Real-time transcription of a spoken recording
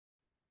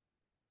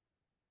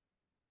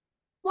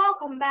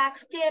welcome back.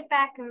 Today,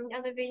 back in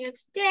another video.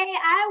 Today,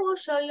 I will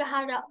show you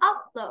how to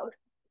upload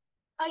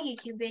a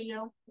YouTube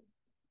video.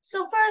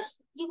 So first,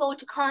 you go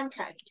to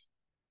content.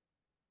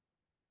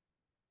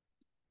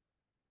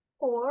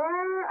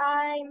 Or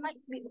I might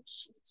be...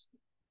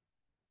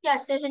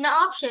 Yes, there's an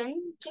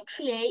option to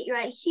create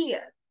right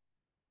here.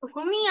 But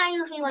for me, I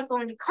usually like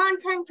going to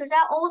content because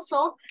that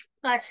also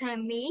lets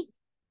me,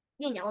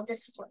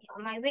 display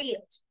on my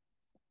videos.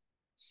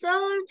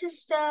 So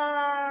just,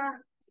 let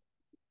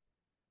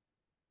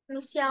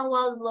me see how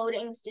well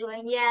loading's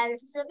doing. Yeah,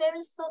 this is a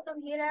very slow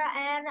computer,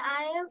 and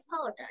I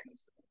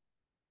apologize.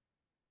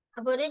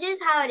 But it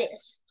is how it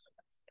is.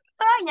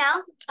 But right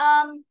now,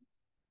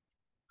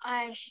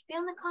 I should be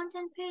on the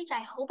content page.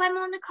 I hope I'm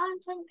on the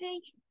content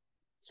page.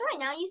 So right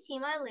now, you see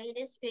my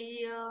latest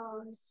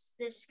videos.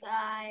 This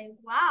guy,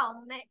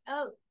 wow, many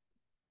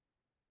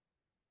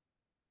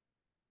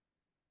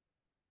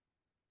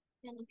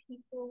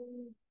people,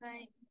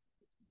 right?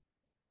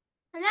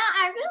 And now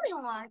I really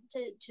want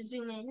to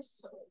zoom in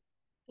so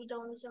you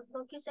don't lose your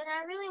focus. And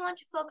I really want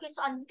to focus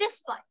on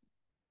this button.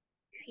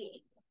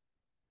 Create.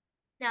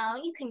 Now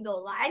you can go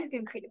live, you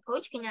can create a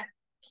post, you can add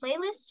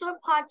playlists or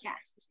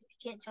podcasts. I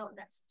can't tell if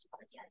that's a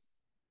podcast.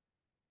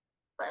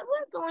 But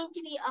we're going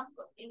to be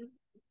uploading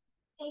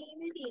a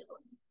video.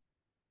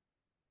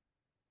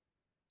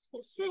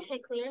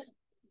 Specifically,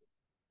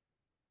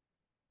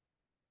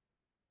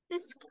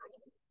 this guy.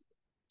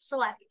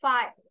 Select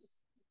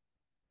files.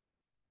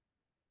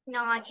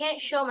 Now I can't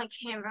show my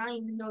camera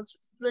even though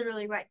it's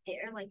literally right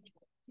there.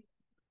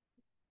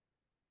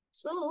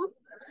 So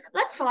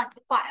let's select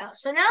the file.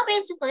 So now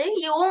basically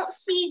you won't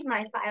see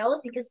my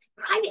files because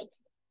they're private.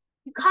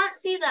 You can't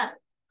see them.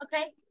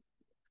 Okay.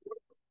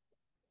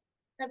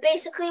 Now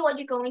basically what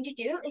you're going to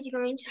do is you're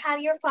going to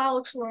have your file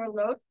explorer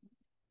load.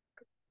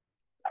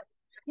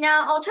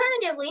 Now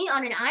alternatively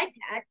on an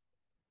iPad,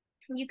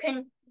 you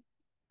can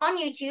on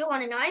YouTube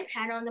on an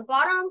iPad on the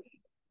bottom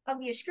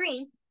of your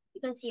screen, you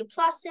can see a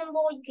plus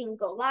symbol, you can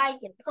go live,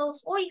 you can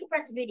post, or you can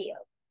press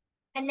video.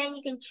 And then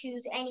you can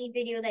choose any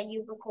video that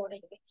you've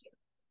recorded with your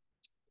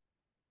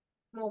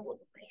mobile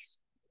device.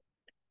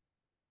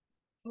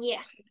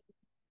 Yeah.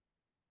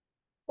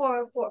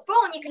 For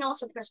phone, you can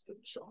also press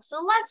control.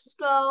 So let's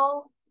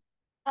go.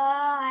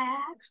 I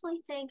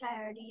actually think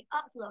I already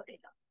uploaded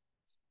them.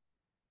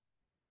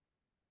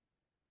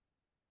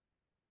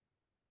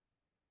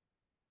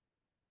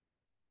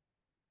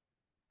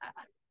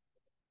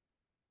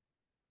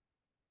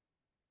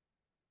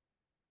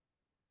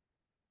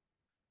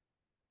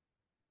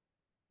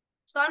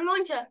 So I'm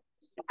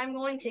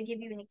going to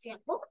give you an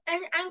example,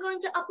 and I'm going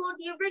to upload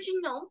the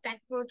original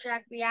background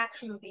track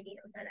reaction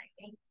video that I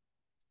made.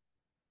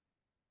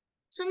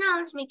 So now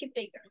let's make it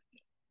bigger.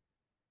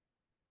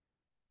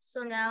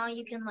 So now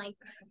you can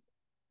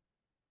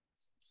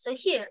so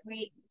here,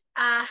 don't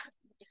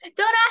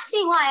ask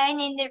me why I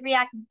named it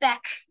React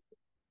Beck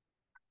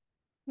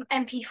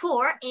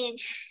MP4 in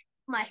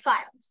my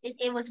files.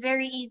 It was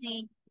very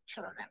easy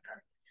to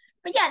remember.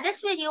 But yeah, this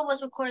video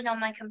was recorded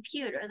on my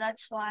computer.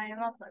 That's why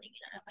I'm uploading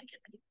it on my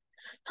computer.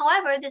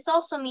 However, this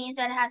also means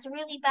that it has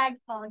really bad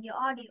quality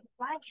audio.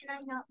 Why can I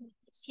not read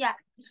this? Yeah.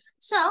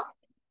 So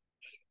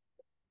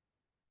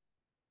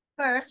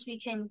first we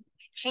can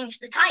change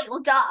the title.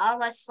 Duh.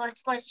 Let's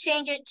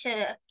change it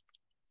to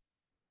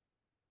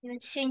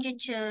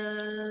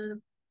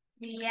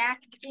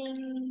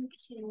reacting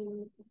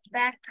to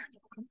back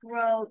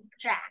row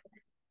jack.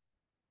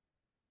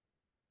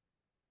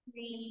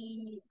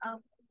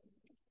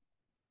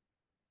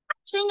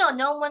 Actually,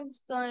 no one's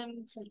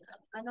going to know.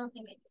 I don't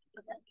think I did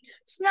put that.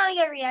 So now you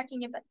got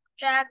reacting to back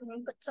jack. I'm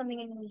gonna put something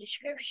in the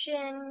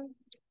description.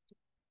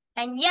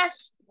 And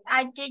yes,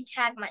 I did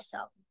tag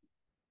myself.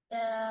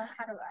 How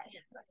do I do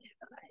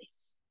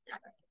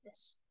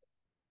this?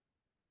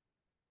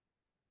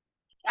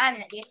 I have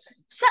an idea.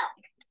 So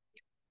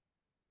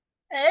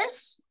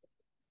this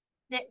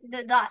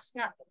the thus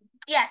not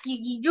yes,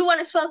 you do want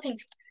to spell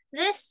things.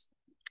 This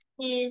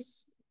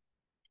is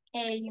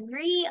a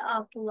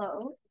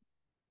re-upload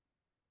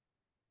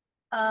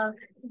of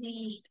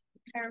the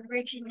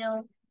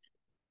original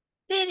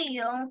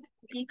video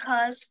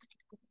because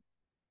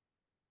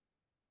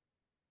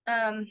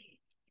I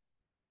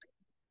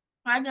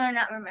do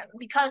not remember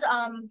because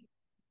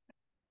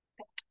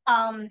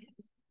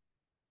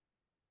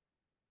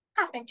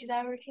happened to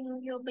that original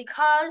video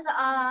because it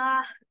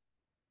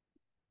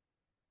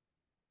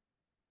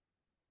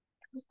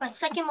was my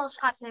second most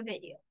popular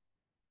video.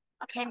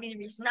 That can't be the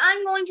reason.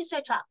 I'm going to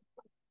search up.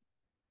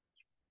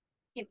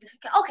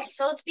 Okay,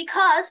 so it's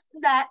because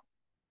that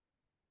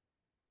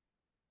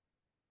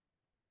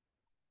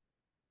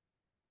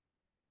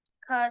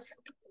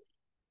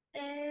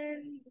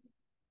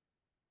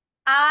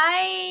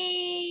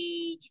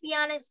I, to be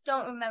honest,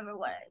 don't remember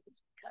what it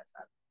was because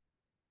of.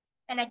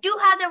 And I do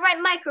have the right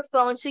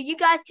microphone, so you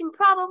guys can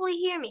probably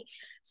hear me.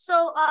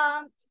 So,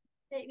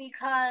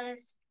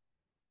 because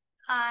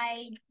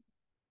I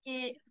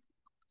did,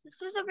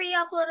 this is a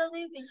re-upload of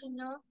the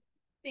original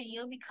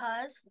video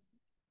because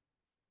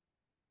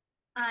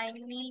I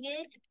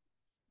needed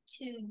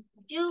to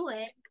do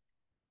it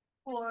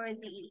for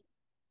the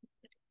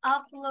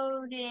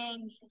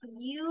uploading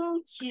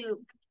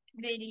YouTube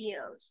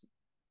videos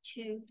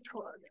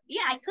tutorial.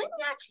 Yeah, I couldn't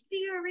actually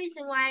figure a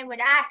reason why I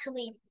would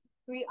actually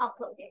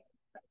re-upload it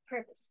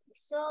purposely.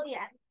 So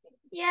yeah.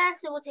 Yeah,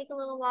 so it will take a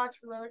little while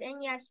to load.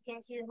 And yes, you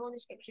can see the whole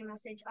description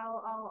message.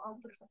 I'll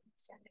fix it in a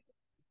second.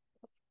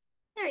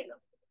 There you go.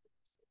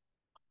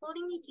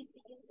 Loading YouTube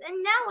videos.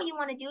 And now what you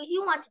want to do is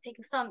you want to pick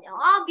a thumbnail.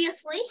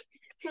 Obviously,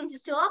 since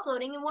it's still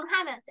uploading, it won't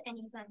have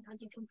any thumbnails.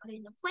 You can put it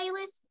in a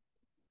playlist.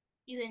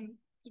 You can,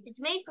 if it's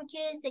made for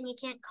kids, then you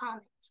can't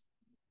comment.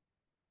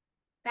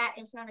 That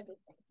is not a good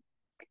thing.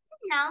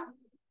 Now,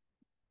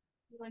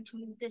 I'm going to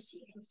move this so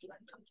you can see what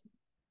I'm talking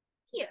about.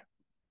 Here.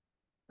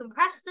 You can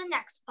press the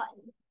next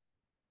button.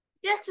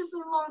 This is a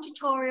long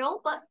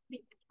tutorial, but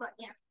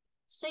yeah.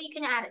 So you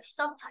can add a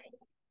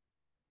subtitle.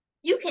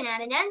 You can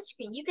add an end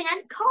screen. You can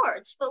add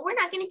cards, but we're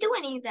not going to do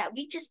any of that.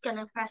 We're just going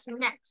to press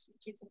next,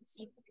 which is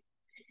easy.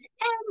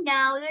 And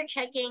now they're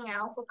checking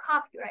out for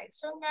copyright.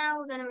 So now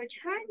we're going to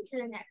return to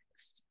the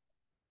next.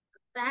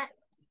 That.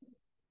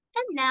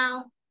 And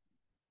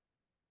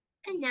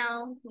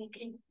now we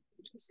can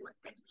select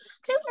it.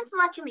 So we can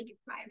select to make it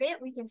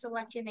private. We can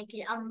select to make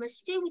it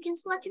unlisted. We can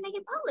select to make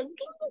it public. We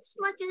can even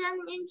select it as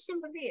an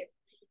instant review,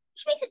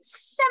 which makes it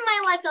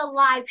semi like a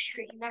live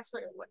stream. That's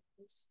what it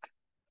works.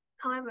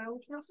 However, we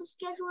can also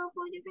schedule it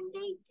for a different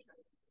date.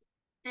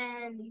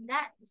 And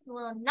that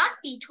will not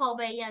be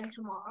 12 a.m.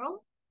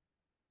 tomorrow.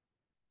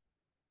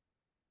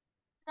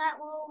 That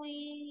will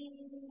be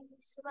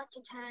select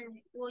a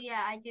time. Well,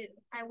 yeah, I do.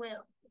 I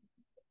will.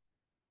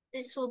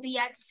 This will be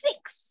at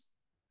 6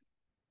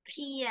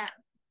 p.m.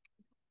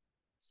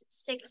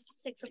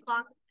 6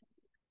 o'clock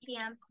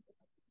p.m.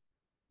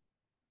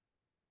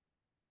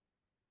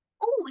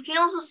 Oh, we can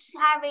also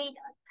have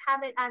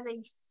it as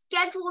a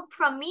scheduled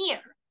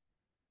premiere.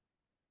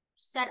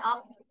 Set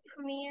up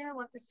premiere.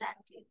 What does that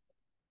do?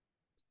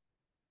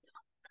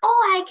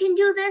 Oh, I can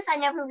do this. I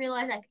never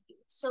realized I could do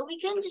this. So we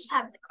can just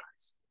have the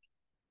class.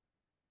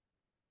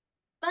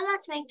 But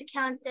let's make the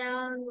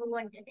countdown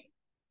 1 minute.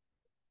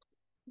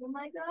 Oh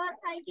my god,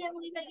 I can't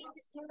believe I can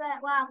just do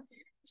that. Wow.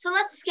 So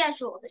let's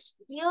schedule this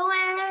video,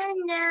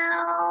 and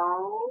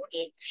now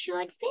it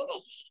should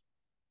finish.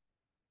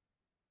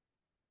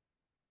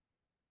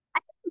 I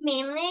think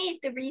mainly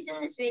the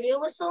reason this video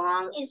was so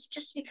long is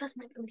just because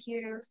my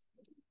computer was...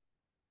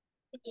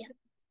 Yeah.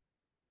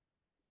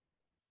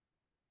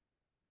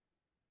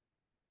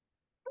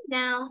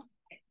 Now...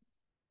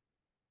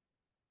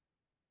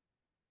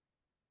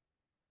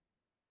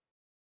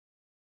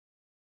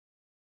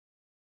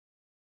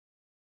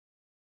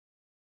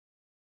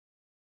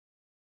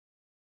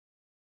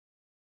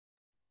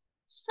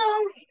 So,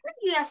 thank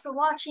you guys for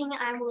watching.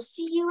 I will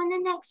see you in the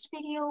next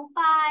video.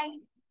 Bye.